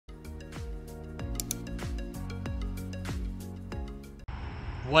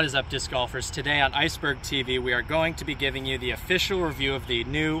What is up, disc golfers? Today on Iceberg TV, we are going to be giving you the official review of the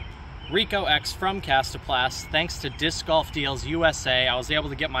new Reko X from Kastaplast. Thanks to Disc Golf Deals USA, I was able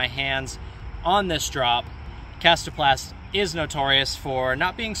to get my hands on this drop. Kastaplast is notorious for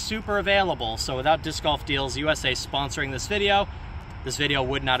not being super available, so without Disc Golf Deals USA sponsoring this video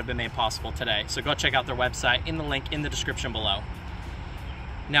would not have been made possible today. So go check out their website in the link in the description below.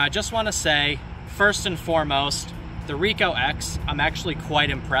 Now, I just want to say, first and foremost, the Reko X I'm actually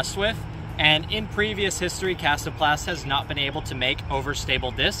quite impressed with, and in previous history, Kastaplast has not been able to make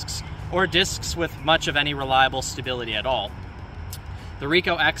overstable discs or discs with much of any reliable stability at all. The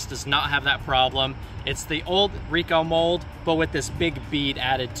Reko X does not have that problem. It's the old Reko mold, but with this big bead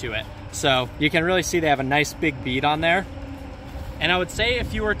added to it. So you can really see they have a nice big bead on there. And I would say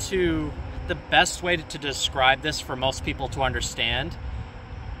if you were to, the best way to describe this for most people to understand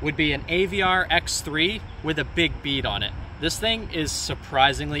would be an AVR X3 with a big bead on it. This thing is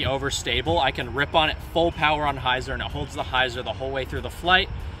surprisingly overstable. I can rip on it full power on hyzer and it holds the hyzer the whole way through the flight.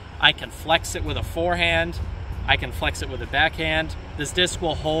 I can flex it with a forehand. I can flex it with a backhand. This disc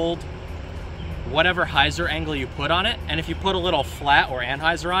will hold whatever hyzer angle you put on it, and if you put a little flat or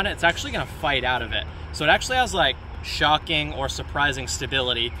anhyzer on it, it's actually gonna fight out of it. So it actually has like shocking or surprising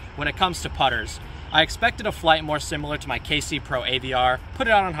stability when it comes to putters. I expected a flight more similar to my KC Pro AVR. Put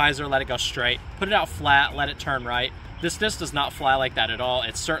it out on hyzer, let it go straight. Put it out flat, let it turn right. This disc does not fly like that at all.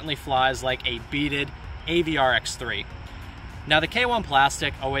 It certainly flies like a beaded AVR X3. Now, the K1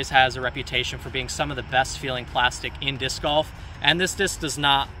 plastic always has a reputation for being some of the best feeling plastic in disc golf, and this disc does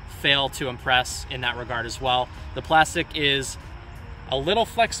not fail to impress in that regard as well. The plastic is a little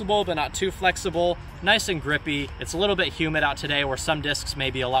flexible, but not too flexible, nice and grippy. It's a little bit humid out today where some discs may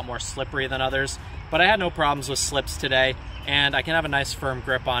be a lot more slippery than others, but I had no problems with slips today, and I can have a nice firm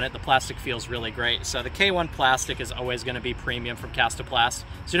grip on it. The plastic feels really great. So the K1 plastic is always gonna be premium from Kastaplast,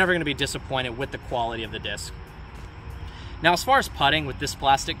 so you're never gonna be disappointed with the quality of the disc. Now, as far as putting with this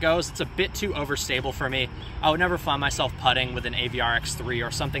plastic goes, it's a bit too overstable for me. I would never find myself putting with an AVR X3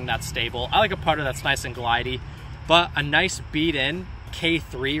 or something that's stable. I like a putter that's nice and glidey, but a nice beat-in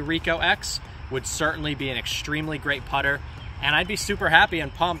K3 Reko X would certainly be an extremely great putter, and I'd be super happy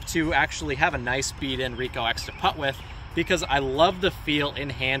and pumped to actually have a nice beat-in Reko X to putt with, because I love the feel in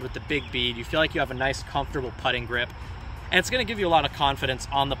hand with the big bead. You feel like you have a nice, comfortable putting grip, and it's going to give you a lot of confidence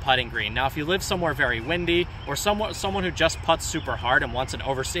on the putting green. Now, if you live somewhere very windy, or someone who just putts super hard and wants an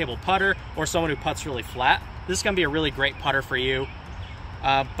overstable putter, or someone who putts really flat, this is going to be a really great putter for you.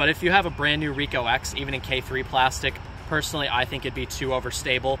 But if you have a brand new Reko X, even in K3 plastic, personally, I think it'd be too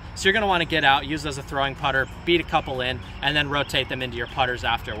overstable. So you're going to want to get out, use it as a throwing putter, beat a couple in, and then rotate them into your putters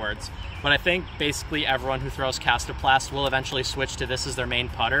afterwards. But I think basically everyone who throws Kastaplast will eventually switch to this as their main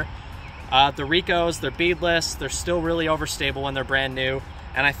putter. The Rekos, they're beadless, they're still really overstable when they're brand new,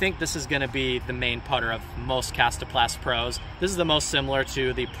 and I think this is going to be the main putter of most Kastaplast pros. This is the most similar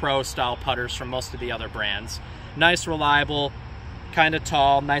to the pro-style putters from most of the other brands. Nice, reliable, kind of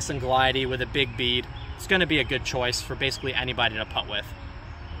tall, nice and glidey with a big bead. It's going to be a good choice for basically anybody to putt with.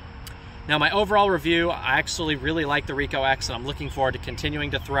 Now, my overall review, I actually really like the Reko X, and I'm looking forward to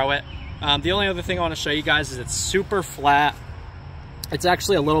continuing to throw it. The only other thing I want to show you guys is it's super flat. It's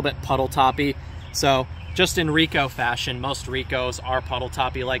actually a little bit puddle toppy. So just in Reko fashion, most Rekos are puddle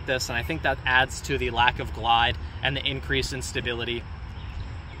toppy like this, and I think that adds to the lack of glide and the increase in stability.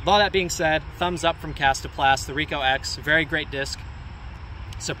 With all that being said, thumbs up from Kastaplast. The Reko X, very great disc,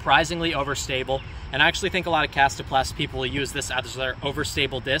 surprisingly overstable, and I actually think a lot of Kastaplast people will use this as their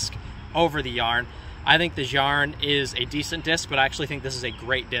overstable disc over the yarn. I think the yarn is a decent disc, but I actually think this is a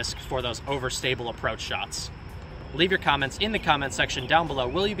great disc for those overstable approach shots. Leave your comments in the comment section down below.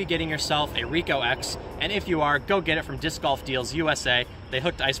 Will you be getting yourself a Reko X? And if you are, go get it from Disc Golf Deals USA. They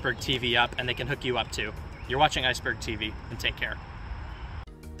hooked Iceberg TV up, and they can hook you up too. You're watching Iceberg TV, and take care.